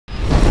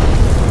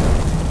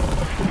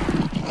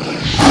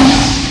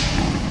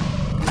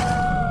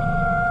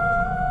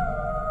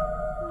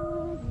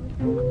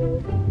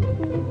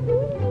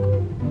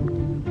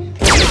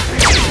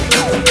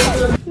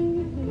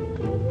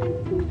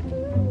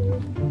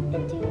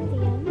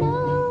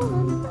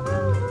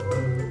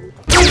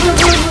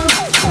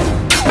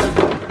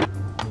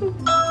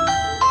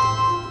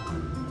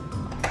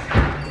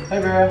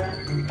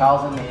Vera.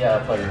 Kyle's in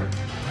the playroom.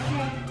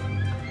 Okay.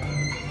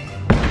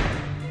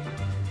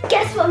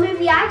 Guess what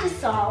movie I just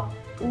saw?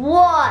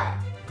 What?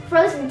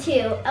 Frozen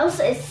 2.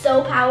 Elsa is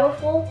so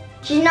powerful.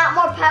 She's not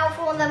more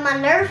powerful than my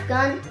Nerf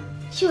gun.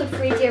 She would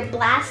freeze your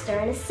blaster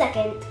in a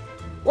second.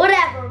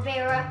 Whatever,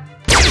 Vera.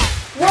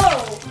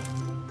 Whoa.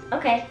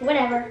 Okay,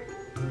 whatever.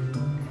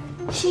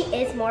 She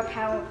is more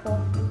powerful.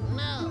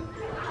 No.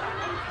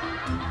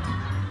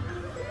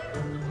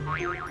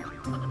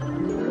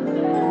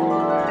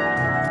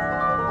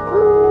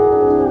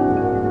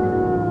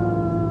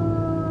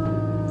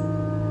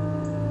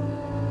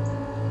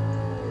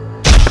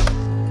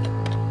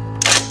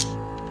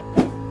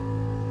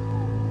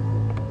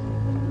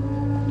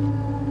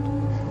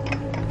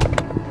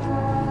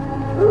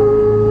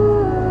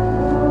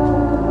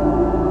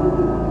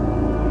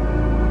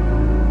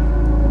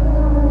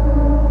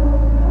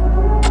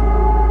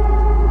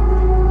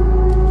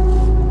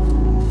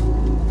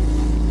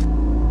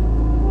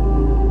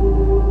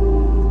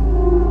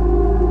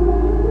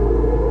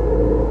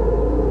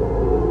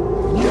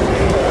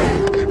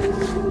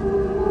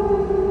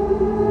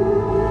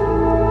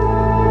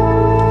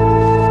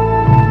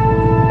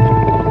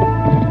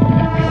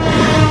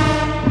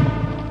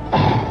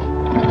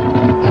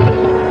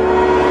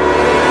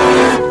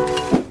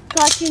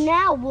 Got you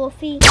now,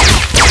 Wolfie. This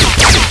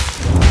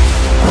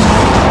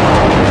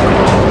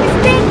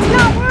thing's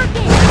not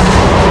working.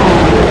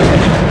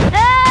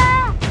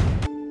 Ah!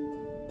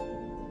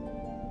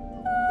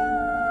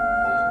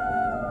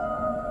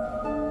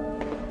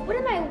 What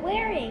am I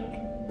wearing?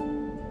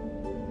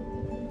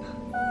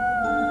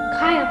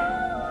 Kyle.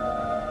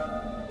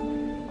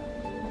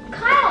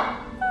 Kyle!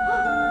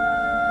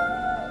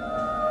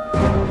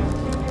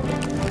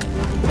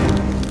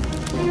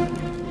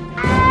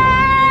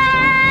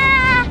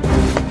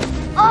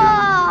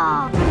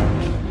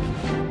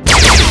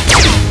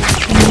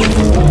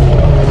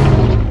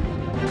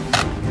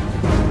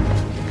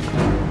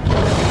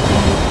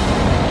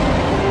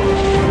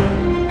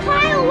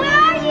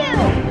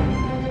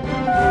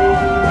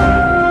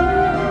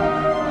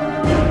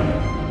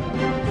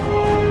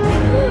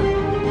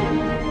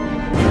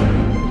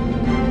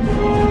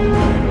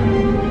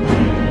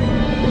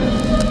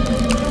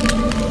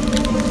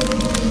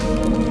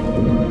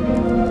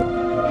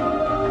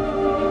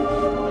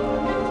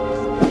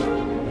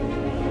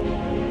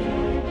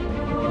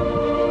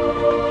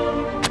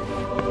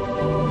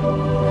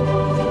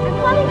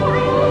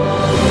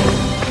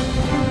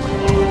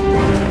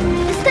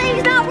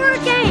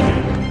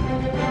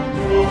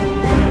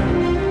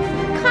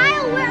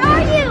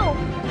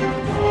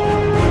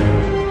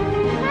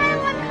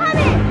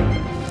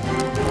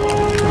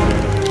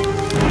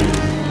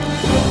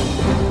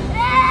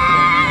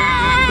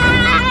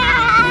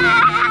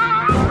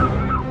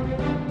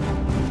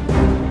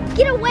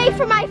 Get away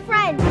from my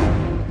friend!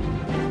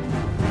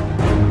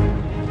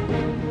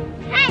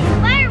 Hey,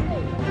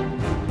 Werewolf!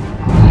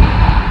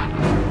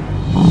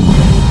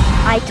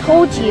 I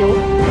told you,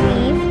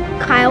 leave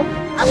Kyle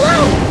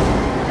alone!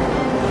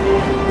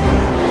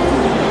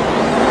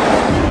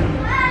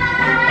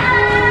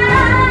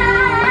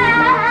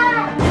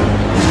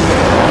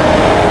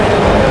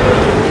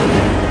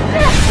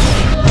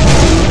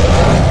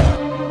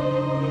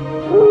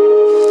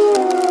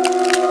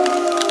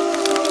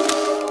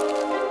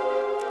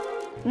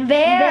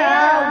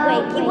 Vera,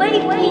 wakey,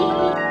 wakey.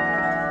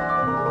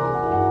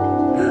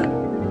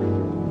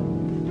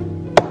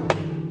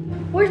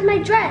 Where's my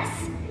dress?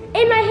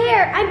 And my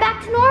hair? I'm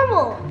back to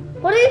normal.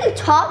 What are you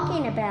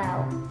talking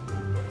about?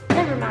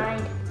 Never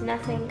mind.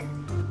 Nothing.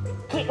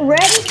 Get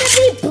ready to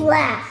be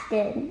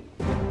blasted.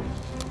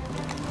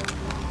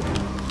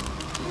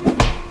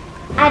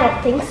 I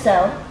don't think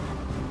so.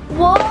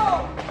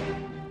 Whoa!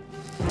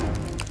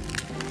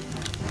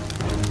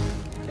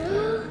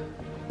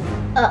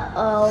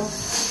 Uh-oh.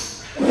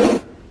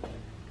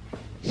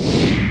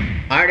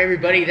 Alright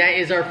everybody, that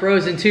is our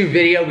Frozen 2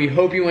 video. We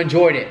hope you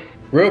enjoyed it.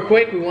 Real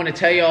quick, we want to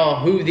tell y'all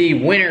who the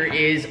winner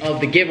is of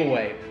the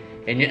giveaway.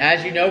 And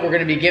as you know, we're going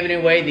to be giving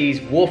away these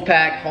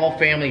Wolfpack Hall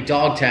Family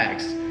dog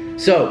tags.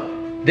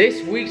 So,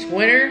 this week's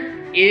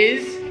winner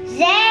is...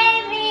 Xavier!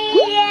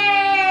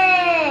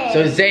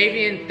 So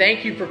Xavier,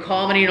 thank you for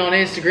commenting on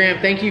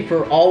Instagram. Thank you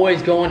for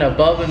always going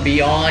above and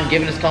beyond,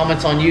 giving us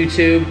comments on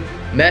YouTube,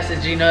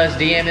 messaging us,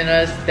 DMing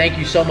us. Thank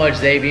you so much,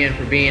 Xavier,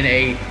 for being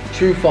a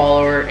true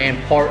follower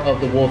and part of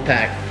the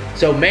Wolfpack.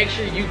 So make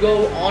sure you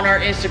go on our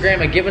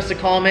Instagram and give us a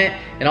comment,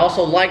 and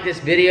also like this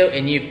video.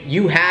 And if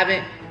you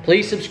haven't,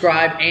 please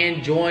subscribe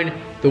and join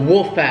the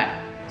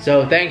Wolfpack.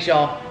 So thanks,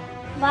 y'all.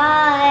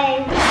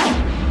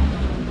 Bye.